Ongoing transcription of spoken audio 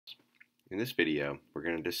In this video, we're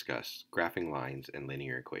going to discuss graphing lines and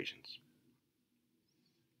linear equations.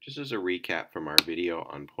 Just as a recap from our video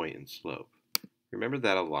on point and slope, remember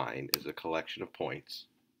that a line is a collection of points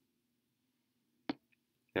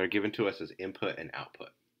that are given to us as input and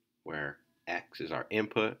output, where x is our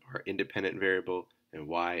input, our independent variable, and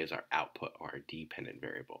y is our output, or our dependent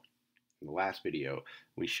variable. In the last video,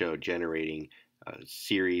 we showed generating a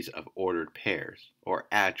series of ordered pairs, or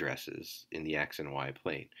addresses, in the x and y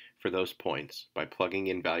plane for those points by plugging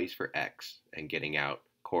in values for x and getting out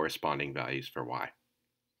corresponding values for y.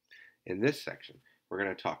 In this section, we're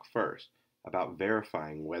going to talk first about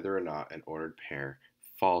verifying whether or not an ordered pair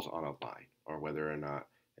falls on a line, or whether or not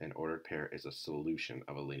an ordered pair is a solution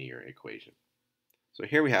of a linear equation. So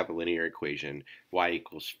here we have a linear equation, y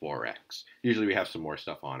equals 4x. Usually we have some more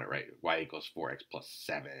stuff on it, right? Y equals 4x plus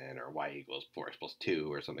 7, or y equals 4x plus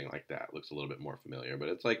 2, or something like that. It looks a little bit more familiar, but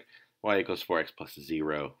it's like y equals 4x plus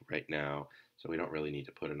 0 right now, so we don't really need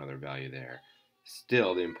to put another value there.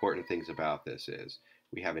 Still, the important things about this is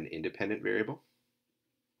we have an independent variable,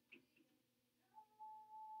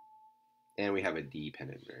 and we have a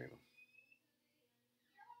dependent variable.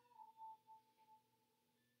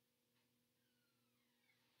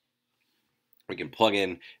 We can plug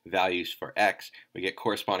in values for x. We get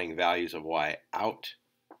corresponding values of y out.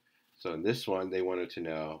 So in this one, they wanted to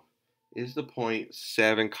know, is the point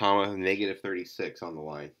 7 comma negative 36 on the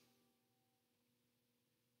line?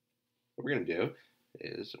 What we're going to do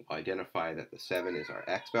is identify that the 7 is our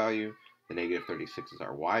x value, the negative 36 is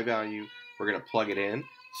our y value. We're going to plug it in,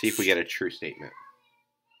 see if we get a true statement.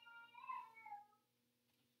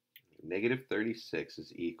 Negative 36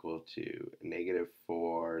 is equal to negative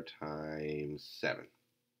 4 times 7.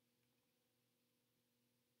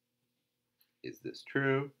 Is this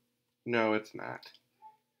true? No, it's not.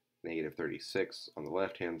 Negative 36 on the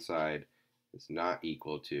left-hand side is not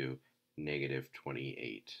equal to negative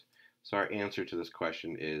 28. So our answer to this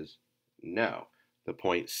question is no. The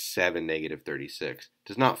point 7, negative 36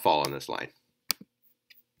 does not fall on this line.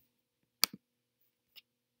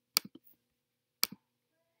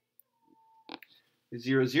 Is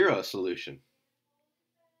 0, 0 a solution?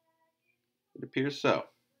 It appears so.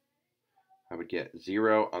 I would get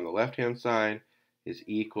 0 on the left-hand side is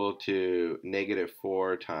equal to negative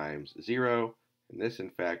 4 times 0, and this in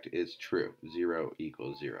fact is true. 0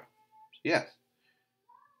 equals 0. So yes,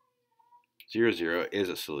 0, 0 is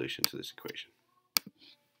a solution to this equation.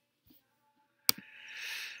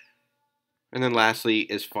 And then lastly,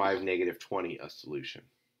 is 5, negative 20 a solution?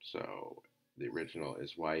 So the original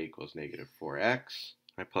is y equals negative 4x.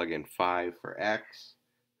 I plug in 5 for x.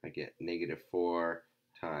 I get negative 4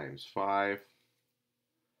 times 5.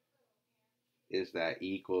 Is that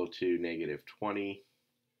equal to negative 20?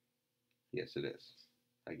 Yes, it is.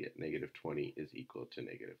 I get negative 20 is equal to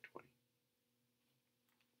negative 20.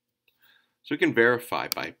 So we can verify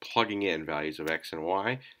by plugging in values of x and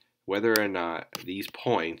y whether or not these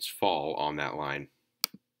points fall on that line.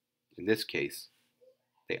 In this case,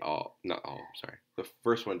 they all, not all, I'm sorry. The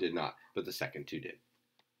first one did not, but the second two did.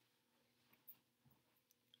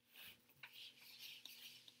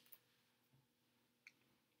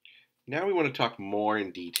 Now we want to talk more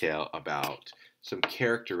in detail about some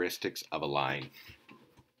characteristics of a line.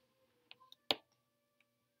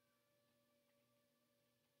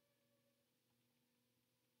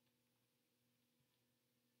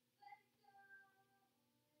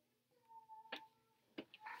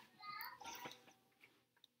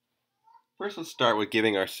 First, let's start with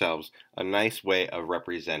giving ourselves a nice way of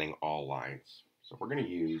representing all lines. So we're going to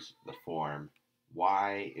use the form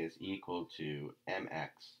y is equal to mx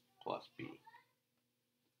plus b.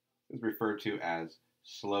 It's referred to as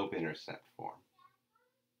slope-intercept form.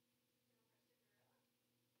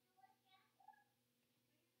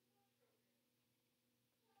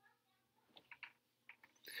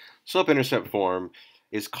 Slope-intercept form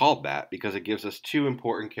is called that because it gives us two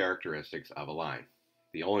important characteristics of a line.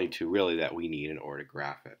 The only two really that we need in order to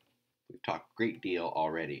graph it. We've talked a great deal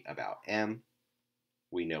already about m.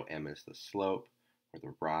 We know m is the slope, or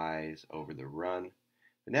the rise over the run.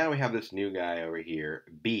 But now we have this new guy over here,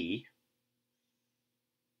 b.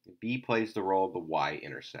 B plays the role of the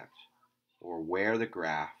y-intercept, or where the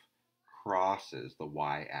graph crosses the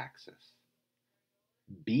y-axis.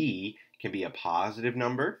 B can be a positive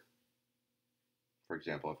number. For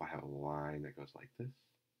example, if I have a line that goes like this,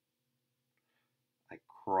 I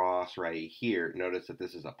cross right here. Notice that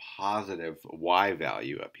this is a positive y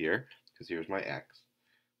value up here, because here's my x.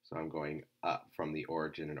 So I'm going up from the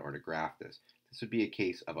origin in order to graph this. This would be a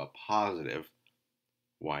case of a positive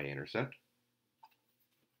y-intercept.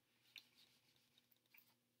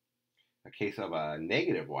 A case of a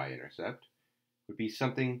negative y-intercept would be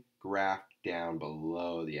something graphed down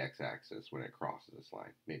below the x-axis when it crosses this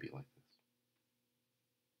line, maybe like this.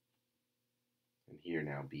 And here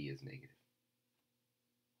now b is negative.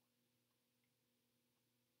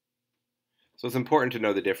 So it's important to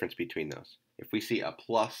know the difference between those. If we see a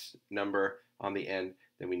plus number on the end,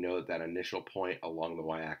 then we know that that initial point along the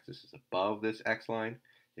y-axis is above this x line.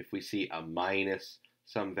 If we see a minus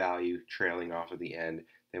some value trailing off of the end,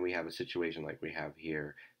 then we have a situation like we have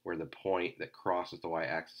here, where the point that crosses the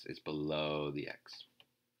y-axis is below the x.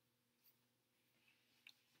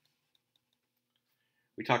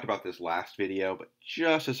 We talked about this last video, but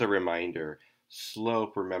just as a reminder,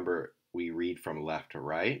 slope, remember, we read from left to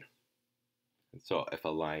right. And so if a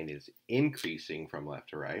line is increasing from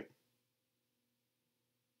left to right,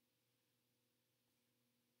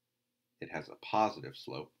 it has a positive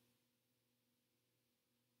slope.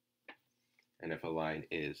 And if a line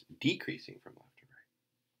is decreasing from left to right,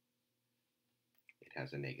 it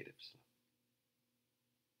has a negative slope.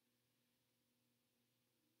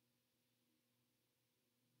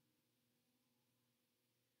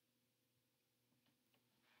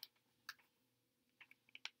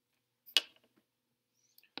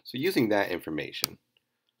 So using that information,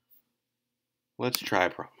 let's try a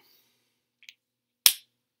problem.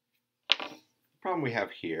 The problem we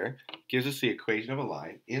have here gives us the equation of a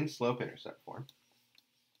line in slope-intercept form.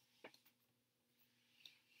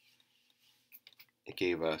 It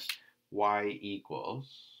gave us y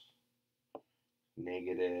equals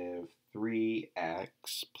negative 3x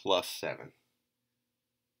plus 7.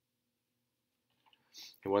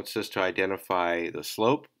 It wants us to identify the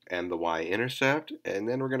slope and the y-intercept, and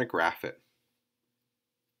then we're going to graph it.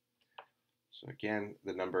 So again,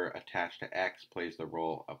 the number attached to x plays the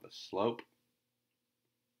role of the slope.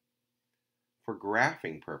 For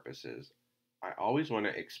graphing purposes, I always want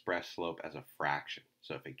to express slope as a fraction.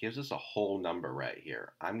 So if it gives us a whole number right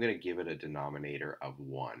here, I'm going to give it a denominator of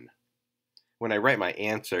 1. When I write my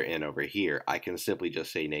answer in over here, I can simply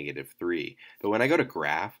just say negative 3. But when I go to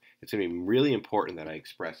graph, it's going to be really important that I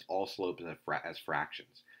express all slopes as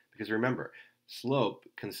fractions. Because remember, slope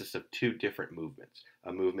consists of two different movements.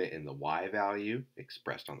 A movement in the y value,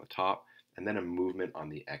 expressed on the top, and then a movement on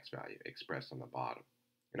the x value, expressed on the bottom.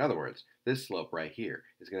 In other words, this slope right here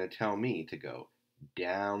is going to tell me to go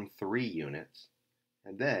down 3 units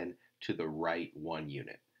and then to the right 1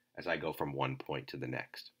 unit as I go from one point to the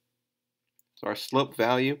next. So our slope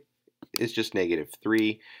value is just negative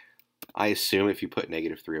 3. I assume if you put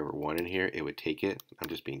negative 3 over 1 in here, it would take it. I'm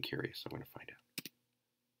just being curious. I'm going to find out.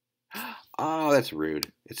 Oh, that's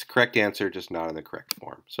rude. It's the correct answer, just not in the correct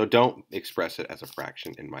form. So don't express it as a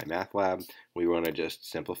fraction in MyMathLab. We want to just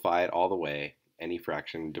simplify it all the way. Any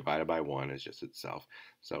fraction divided by 1 is just itself.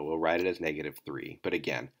 So we'll write it as negative 3. But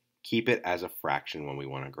again, keep it as a fraction when we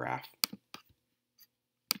want to graph.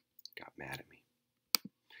 Got mad at me.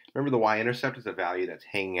 Remember, the y-intercept is a value that's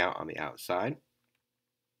hanging out on the outside.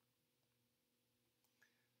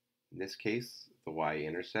 In this case, the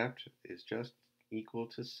y-intercept is just equal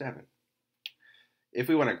to 7. If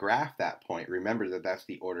we want to graph that point, remember that that's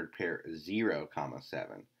the ordered pair 0,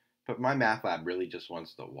 7. But MyMathLab really just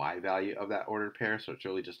wants the y value of that ordered pair, so it's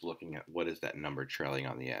really just looking at what is that number trailing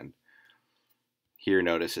on the end. Here,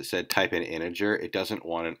 notice it said type in integer. It doesn't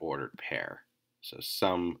want an ordered pair. So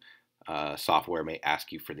some software may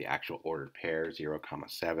ask you for the actual ordered pair, 0,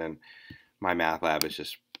 7. MyMathLab is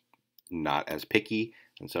just not as picky,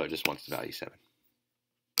 and so it just wants the value 7.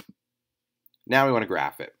 Now we want to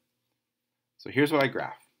graph it. So here's what I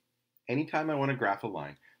graph. Anytime I want to graph a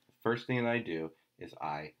line, the first thing that I do is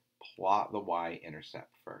I plot the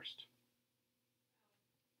y-intercept first.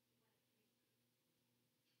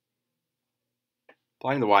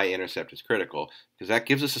 Plotting the y-intercept is critical because that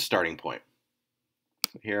gives us a starting point.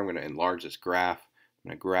 So here I'm going to enlarge this graph. I'm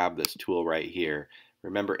going to grab this tool right here.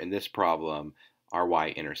 Remember, in this problem, our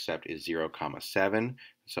y-intercept is 0, 7.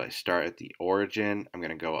 So I start at the origin. I'm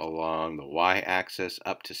going to go along the y-axis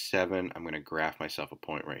up to 7. I'm going to graph myself a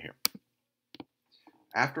point right here.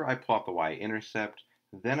 After I plot the y-intercept,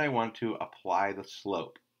 then I want to apply the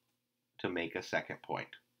slope to make a second point.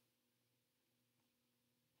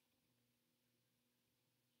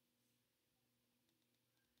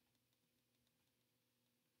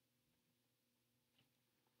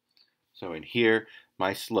 So in here,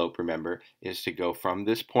 my slope, remember, is to go from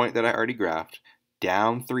this point that I already graphed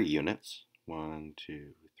down 3 units, 1,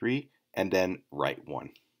 2, 3, and then right 1.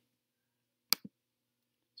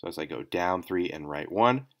 So as I go down 3 and right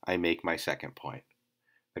 1, I make my second point.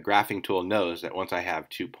 The graphing tool knows that once I have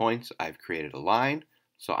 2 points, I've created a line,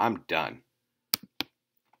 so I'm done.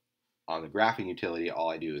 on the graphing utility,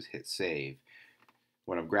 all I do is hit save.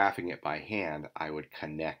 When I'm graphing it by hand, I would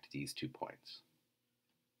connect these 2 points.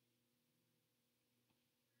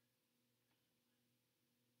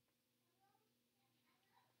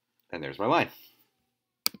 And there's my line.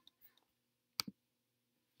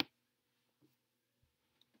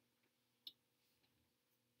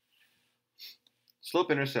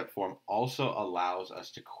 Slope-intercept form also allows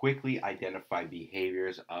us to quickly identify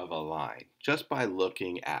behaviors of a line just by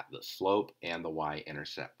looking at the slope and the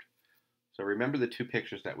y-intercept. So remember the 2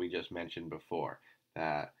 pictures that we just mentioned before,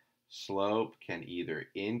 that slope can either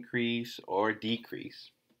increase or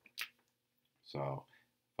decrease. So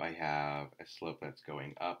if I have a slope that's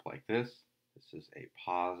going up like this is a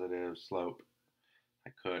positive slope.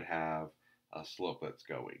 I could have a slope that's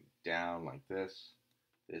going down like this.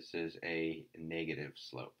 This is a negative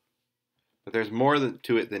slope. But there's more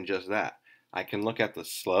to it than just that. I can look at the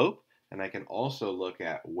slope, and I can also look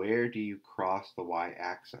at where do you cross the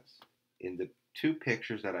y-axis. In the 2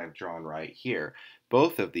 pictures that I've drawn right here,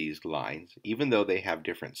 both of these lines, even though they have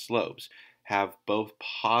different slopes, have both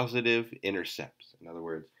positive intercepts. In other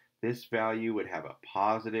words, this value would have a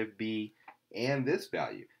positive b, and this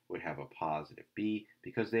value would have a positive b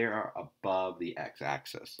because they are above the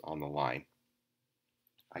x-axis on the line.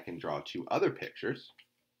 I can draw 2 other pictures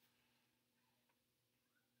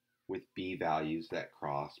with b values that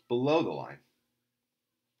cross below the line.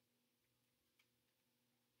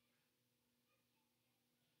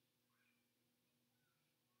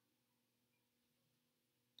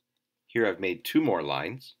 Here I've made 2 more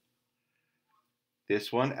lines.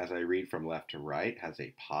 This one, as I read from left to right, has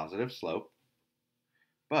a positive slope,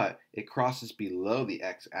 but it crosses below the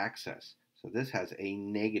x-axis, so this has a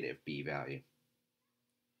negative b value.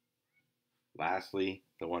 Lastly,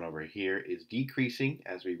 the one over here is decreasing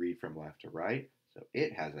as we read from left to right, so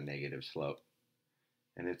it has a negative slope.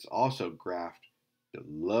 And it's also graphed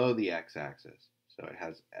below the x-axis, so it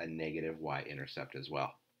has a negative y-intercept as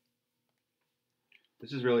well.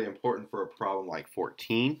 This is really important for a problem like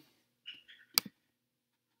 14.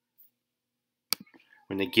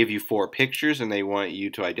 When they give you 4 pictures and they want you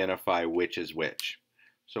to identify which is which.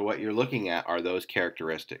 So what you're looking at are those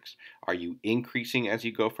characteristics. Are you increasing as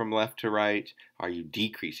you go from left to right? Are you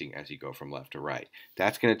decreasing as you go from left to right?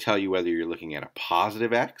 That's going to tell you whether you're looking at a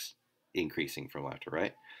positive x, increasing from left to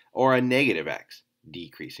right, or a negative x,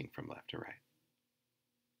 decreasing from left to right.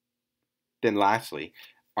 Then lastly,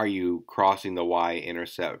 are you crossing the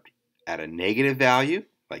y-intercept at a negative value,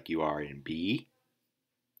 like you are in B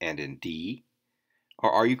and in D? Or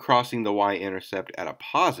are you crossing the y-intercept at a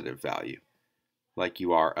positive value, like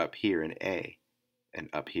you are up here in A and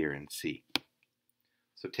up here in C?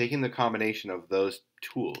 So taking the combination of those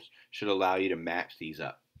tools should allow you to match these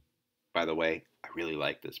up. By the way, I really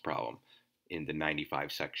like this problem in the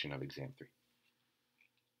 95 section of Exam 3.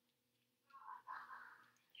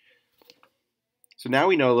 So now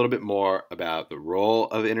we know a little bit more about the role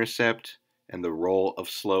of intercept and the role of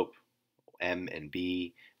slope, M and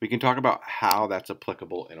B. We can talk about how that's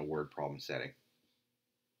applicable in a word problem setting.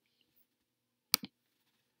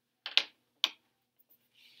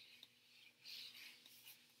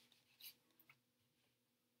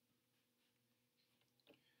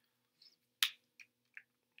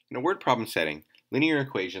 In a word problem setting, linear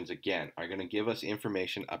equations, again, are going to give us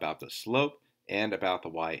information about the slope and about the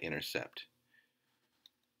y-intercept.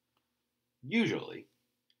 Usually,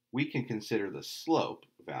 we can consider the slope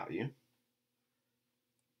value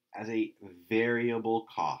as a variable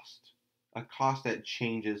cost, a cost that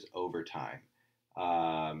changes over time.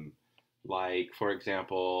 Like, for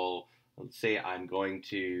example, let's say I'm going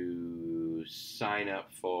to sign up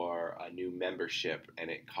for a new membership and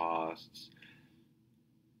it costs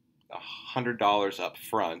 $100 up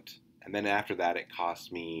front, and then after that it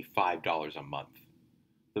costs me $5 a month.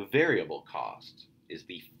 The variable cost is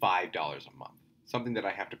the $5 a month, something that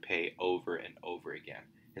I have to pay over and over again.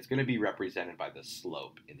 It's going to be represented by the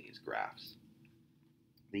slope in these graphs.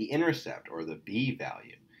 The intercept, or the b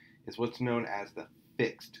value, is what's known as the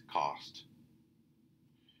fixed cost.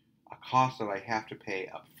 A cost that I have to pay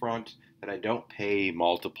up front that I don't pay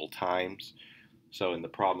multiple times. So in the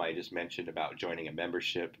problem I just mentioned about joining a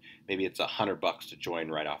membership, maybe it's $100 to join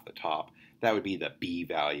right off the top. That would be the b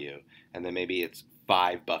value. And then maybe it's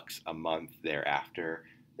 $5 a month thereafter.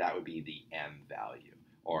 That would be the m value.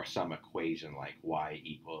 Or some equation like y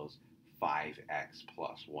equals 5x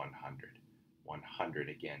plus 100. 100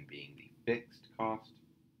 again being the fixed cost,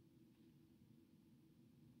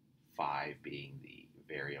 5 being the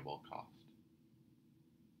variable cost.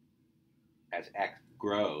 As x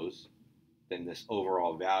grows, then this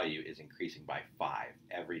overall value is increasing by 5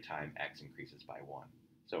 every time x increases by 1.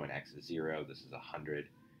 So when x is 0, this is 100.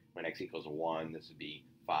 When x equals 1, this would be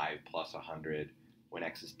 5 plus 100. When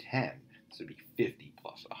x is 10, this would be 50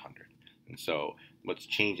 plus 100. And so what's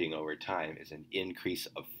changing over time is an increase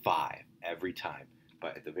of 5 every time.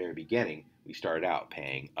 But at the very beginning, we started out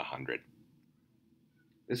paying 100.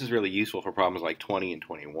 This is really useful for problems like 20 and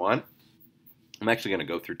 21. I'm actually going to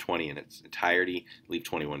go through 20 in its entirety, leave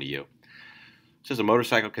 21 to you. It says a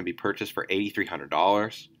motorcycle can be purchased for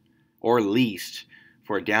 $8,300 or leased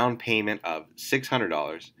for a down payment of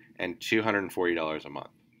 $600 and $240 a month.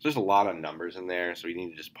 So there's a lot of numbers in there, so we need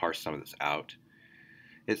to just parse some of this out.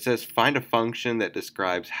 It says find a function that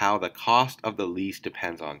describes how the cost of the lease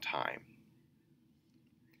depends on time.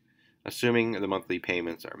 Assuming the monthly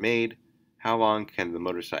payments are made, how long can the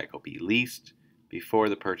motorcycle be leased before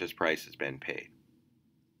the purchase price has been paid?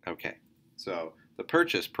 Okay, so the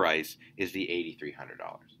purchase price is the $8,300.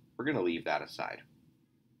 We're going to leave that aside.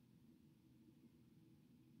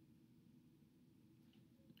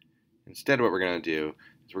 Instead, what we're going to do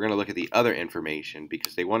is we're going to look at the other information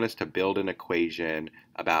because they want us to build an equation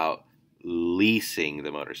about leasing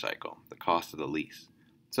the motorcycle, the cost of the lease.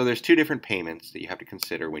 So there's two different payments that you have to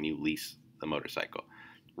consider when you lease the motorcycle.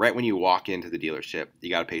 Right when you walk into the dealership, you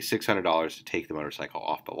got to pay $600 to take the motorcycle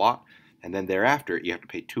off the lot, and then thereafter you have to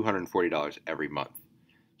pay $240 every month.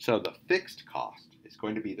 So the fixed cost is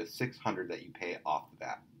going to be the $600 that you pay off the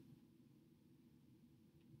bat.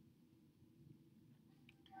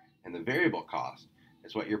 And the variable cost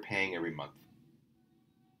is what you're paying every month.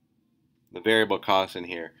 The variable cost in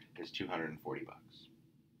here is $240.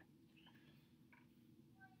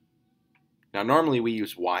 Now normally we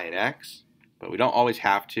use y and x, but we don't always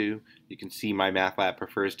have to. You can see MyMathLab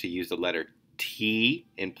prefers to use the letter t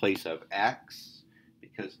in place of x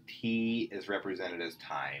because t is represented as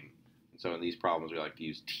time. And so in these problems we like to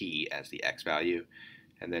use t as the x value.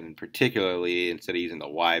 And then particularly instead of using the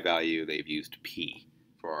y value, they've used p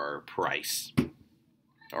for our price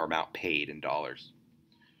or amount paid in dollars.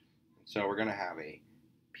 So we're going to have a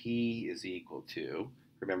p is equal to,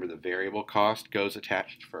 remember the variable cost goes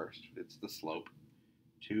attached first, it's the slope,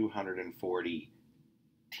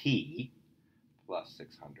 240t plus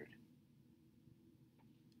 600.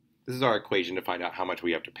 This is our equation to find out how much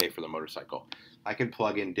we have to pay for the motorcycle. I can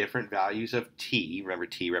plug in different values of t, remember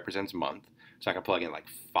t represents month, so I can plug in like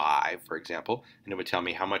 5, for example, and it would tell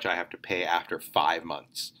me how much I have to pay after 5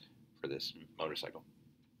 months for this motorcycle.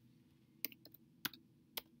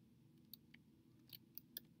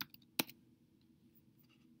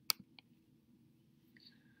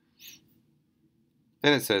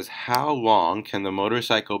 Then it says, how long can the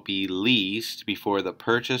motorcycle be leased before the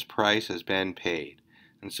purchase price has been paid?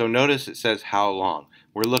 And so notice it says how long.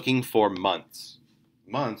 We're looking for months.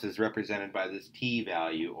 Months is represented by this t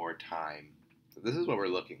value or time. So this is what we're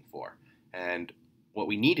looking for. And what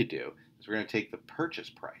we need to do is we're going to take the purchase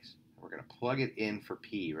price. We're going to plug it in for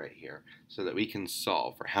p right here so that we can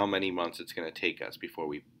solve for how many months it's going to take us before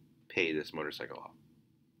we pay this motorcycle off.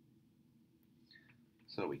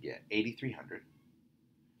 So we get 8,300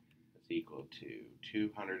 is equal to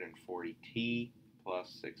 240t plus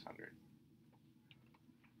 600.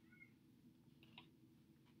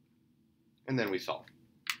 And then we solve.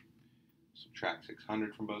 Subtract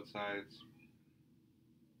 600 from both sides.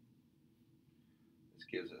 This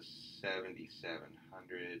gives us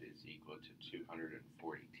 7,700 is equal to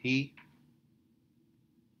 240t.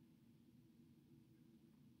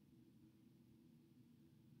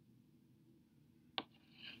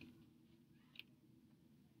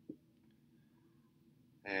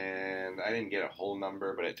 And I didn't get a whole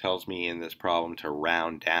number, but it tells me in this problem to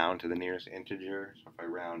round down to the nearest integer. So if I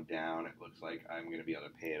round down, it looks like I'm going to be able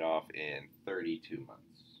to pay it off in 32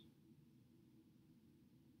 months.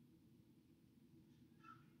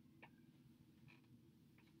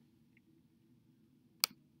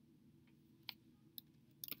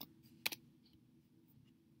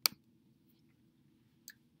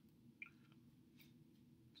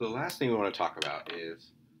 So the last thing we want to talk about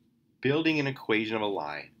is building an equation of a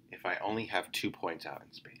line if I only have 2 points out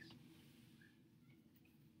in space.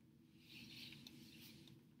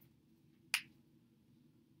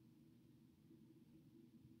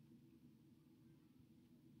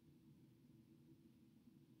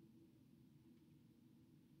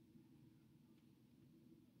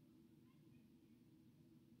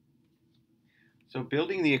 So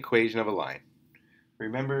building the equation of a line,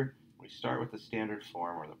 remember we start with the standard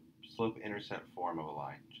form or the slope-intercept form of a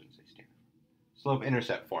line. I shouldn't say standard.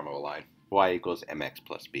 Slope-intercept form of a line. Y equals mx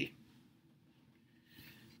plus b.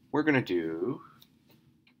 We're going to do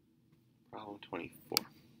problem 24.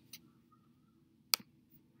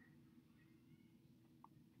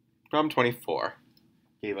 Problem 24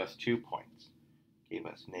 gave us 2 points. Gave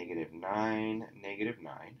us -9,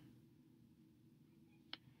 -9.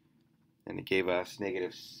 And it gave us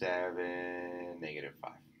 -7,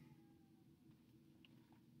 -5.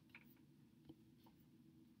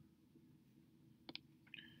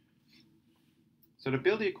 So to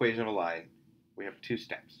build the equation of a line, we have 2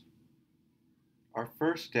 steps. Our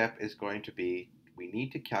first step is going to be, we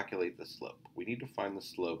need to calculate the slope. We need to find the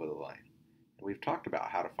slope of the line. And we've talked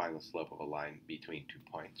about how to find the slope of a line between 2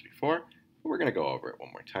 points before, but we're going to go over it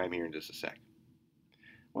one more time here in just a sec.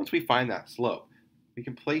 Once we find that slope, we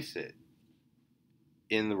can place it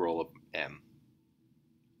in the role of M.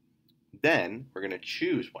 Then we're going to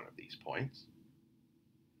choose one of these points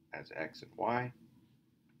as x and y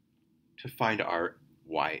to find our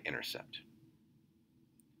y-intercept.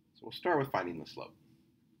 So we'll start with finding the slope.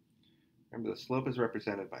 Remember, the slope is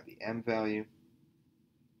represented by the m value.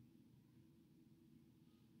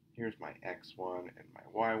 Here's my x1 and my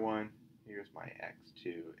y1. Here's my x2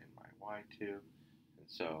 and my y2. And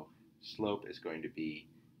so slope is going to be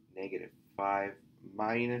 -5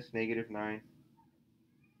 minus -9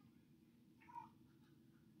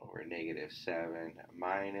 over -7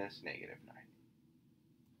 minus -9.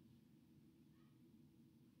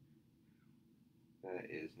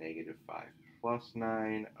 That is -5 plus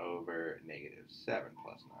 9 over -7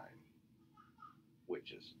 plus 9,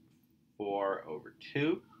 which is 4 over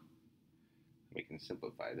 2. We can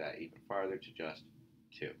simplify that even farther to just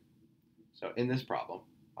 2. So in this problem,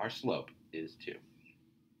 our slope is 2.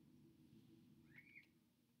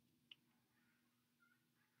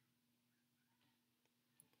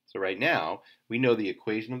 So right now, we know the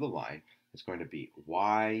equation of the line is going to be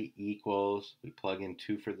y equals, we plug in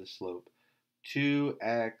 2 for the slope,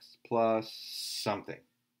 2x plus something.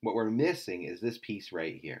 What we're missing is this piece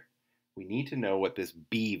right here. We need to know what this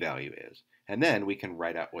b value is, and then we can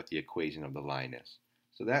write out what the equation of the line is.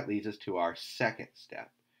 So that leads us to our second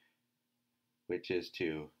step, which is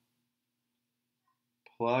to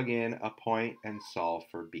plug in a point and solve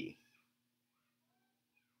for b.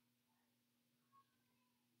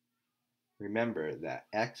 Remember that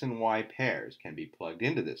x and y pairs can be plugged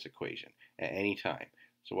into this equation at any time.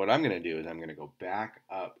 So what I'm going to do is I'm going to go back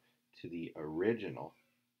up to the original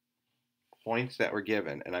points that were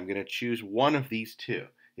given, and I'm going to choose one of these two.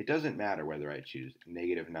 It doesn't matter whether I choose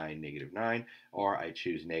 -9, -9, or I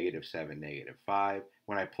choose -7, -5.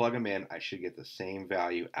 When I plug them in, I should get the same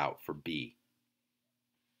value out for b.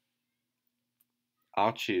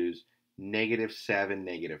 I'll choose -7,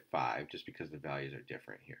 -5, just because the values are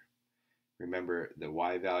different here. Remember, the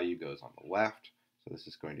y value goes on the left, so this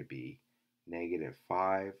is going to be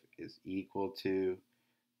 -5 is equal to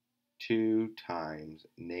 2 times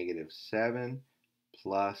 -7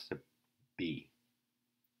 plus b.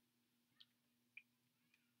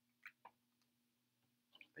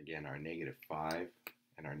 Again, our -5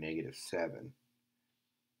 and our -7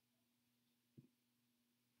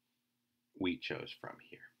 we chose from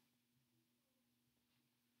here.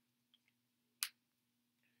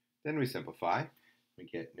 Then we simplify. We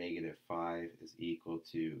get -5 is equal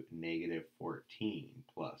to -14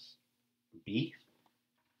 plus b.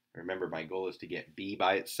 Remember, my goal is to get b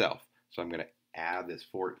by itself, so I'm going to add this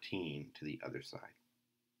 14 to the other side.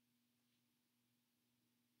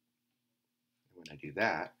 And when I do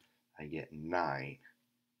that, I get 9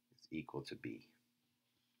 is equal to b.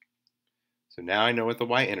 So now I know what the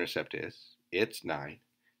y-intercept is. It's 9.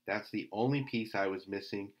 That's the only piece I was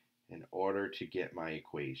missing in order to get my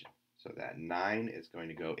equation. So that 9 is going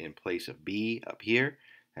to go in place of b up here,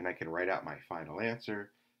 and I can write out my final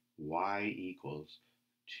answer, y equals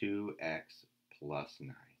 2x plus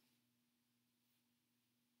 9.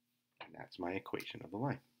 And that's my equation of the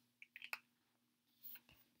line.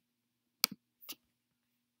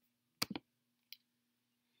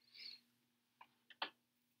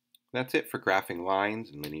 That's it for graphing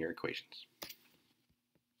lines and linear equations.